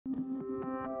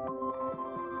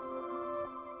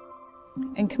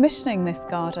In commissioning this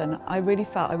garden, I really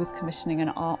felt I was commissioning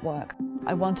an artwork.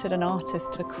 I wanted an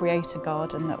artist to create a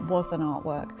garden that was an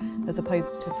artwork, as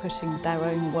opposed to putting their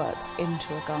own works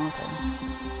into a garden.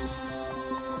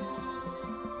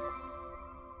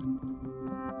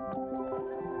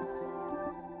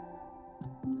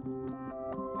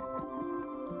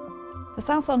 The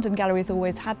South London Gallery's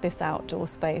always had this outdoor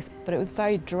space, but it was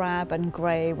very drab and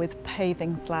grey with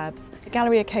paving slabs. The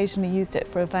gallery occasionally used it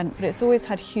for events, but it's always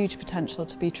had huge potential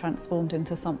to be transformed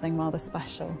into something rather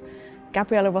special.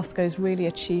 Gabriel Orozco's really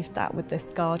achieved that with this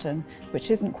garden,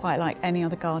 which isn't quite like any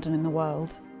other garden in the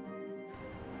world.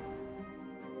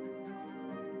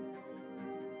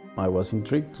 I was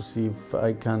intrigued to see if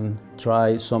I can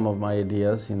try some of my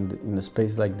ideas in a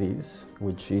space like this,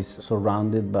 which is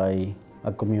surrounded by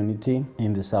a community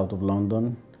in the south of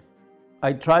London.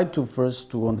 I tried to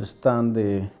first understand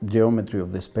the geometry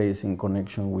of the space in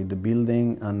connection with the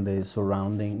building and the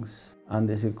surroundings and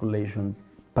the circulation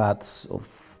paths of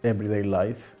everyday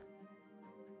life.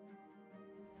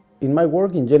 In my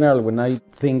work in general, when I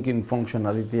think in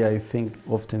functionality, I think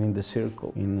often in the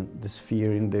circle, in the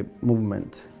sphere, in the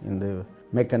movement, in the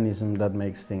mechanism that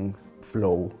makes things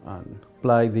flow, and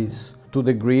apply this to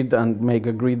the grid and make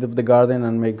a grid of the garden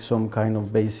and make some kind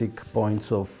of basic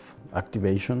points of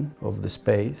activation of the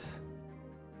space.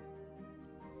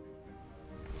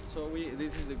 So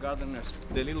this is the gardener's,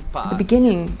 the little path. The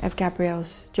beginning of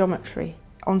Gabriel's geometry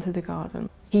onto the garden.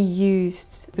 He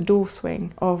used the door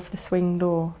swing of the swing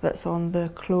door that's on the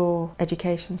Claw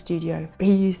Education Studio.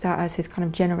 He used that as his kind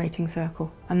of generating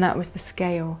circle, and that was the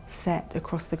scale set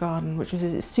across the garden, which was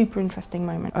a super interesting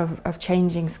moment of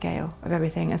changing scale of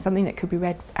everything, and something that could be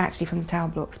read actually from the tower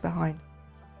blocks behind.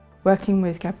 Working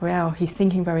with Gabriel, he's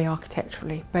thinking very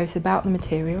architecturally, both about the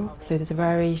material, so there's a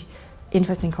very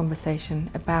interesting conversation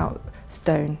about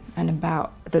stone and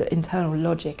about the internal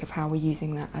logic of how we're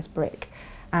using that as brick,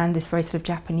 and this very sort of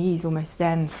Japanese, almost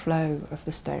Zen flow of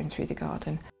the stone through the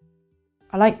garden.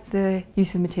 I like the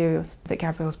use of materials that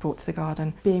Gabriel's brought to the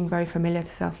garden. Being very familiar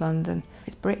to South London,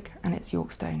 it's brick and it's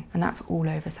York stone, and that's all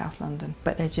over South London,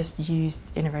 but they're just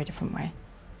used in a very different way.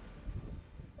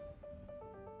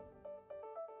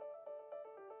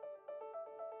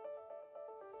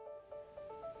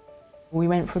 We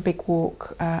went for a big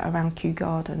walk around Kew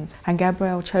Gardens, and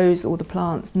Gabriel chose all the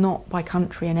plants not by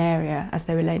country and area as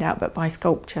they were laid out, but by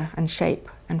sculpture and shape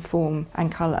and form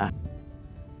and colour.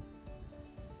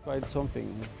 Quite something.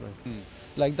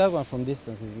 Like that one from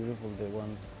distance is beautiful. The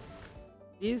one.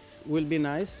 This will be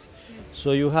nice.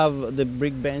 So you have the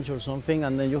brick bench or something,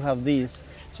 and then you have this.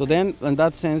 So then, in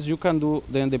that sense, you can do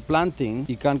then the planting.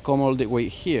 It can come all the way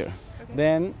here.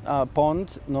 Then a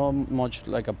pond, not much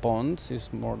like a pond,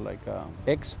 it's more like a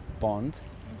ex-pond.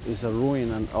 It's a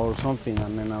ruin or something,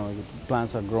 and then our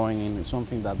plants are growing in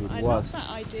something that it was. I love that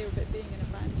idea of it being an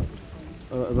abandoned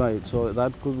pond. Right, so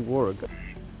that could work.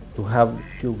 To have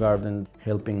Kew Garden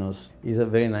helping us is a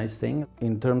very nice thing.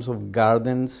 In terms of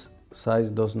gardens, size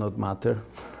does not matter.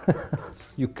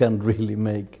 You can really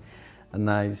make a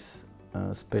nice,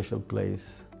 special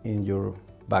place in your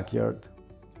backyard.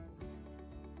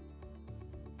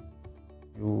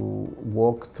 You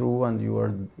walk through and you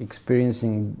are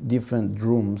experiencing different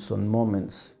rooms and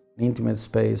moments. Intimate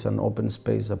space, an open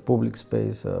space, a public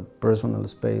space, a personal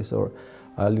space, or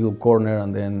a little corner,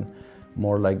 and then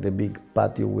more like the big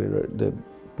patio where the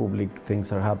public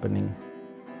things are happening.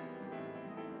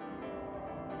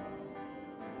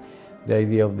 The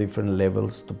idea of different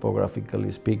levels,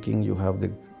 topographically speaking, you have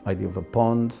the idea of a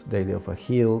pond, the idea of a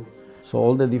hill. So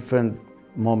all the different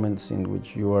moments in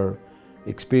which you are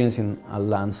experiencing a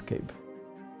landscape.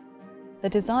 The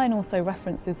design also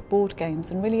references board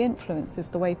games and really influences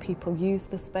the way people use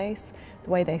the space, the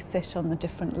way they sit on the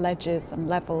different ledges and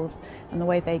levels, and the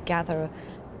way they gather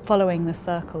following the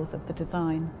circles of the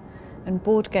design. And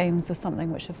board games are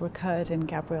something which have recurred in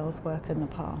Gabriel's work in the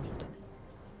past.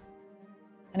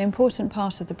 An important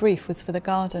part of the brief was for the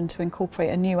garden to incorporate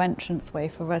a new entranceway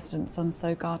for residents on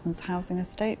Orozco Garden's housing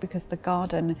estate, because the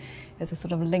garden is a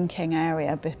sort of linking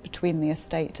area between the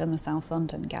estate and the South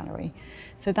London Gallery.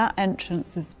 So that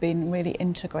entrance has been really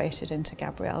integrated into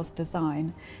Gabriel's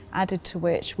design, added to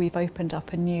which we've opened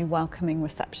up a new welcoming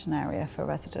reception area for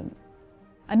residents.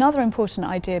 Another important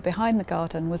idea behind the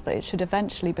garden was that it should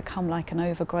eventually become like an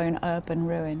overgrown urban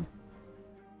ruin.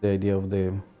 The idea of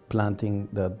the planting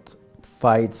that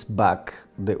fights back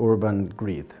the urban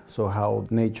grid, so how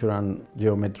nature and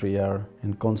geometry are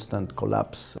in constant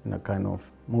collapse in a kind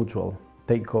of mutual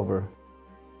takeover.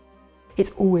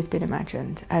 It's always been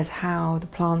imagined as how the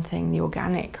planting, the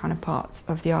organic kind of parts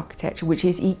of the architecture, which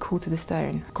is equal to the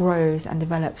stone, grows and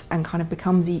develops and kind of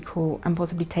becomes equal and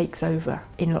possibly takes over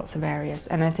in lots of areas.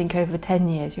 And I think over 10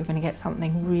 years you're going to get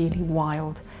something really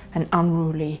wild and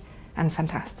unruly and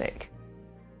fantastic.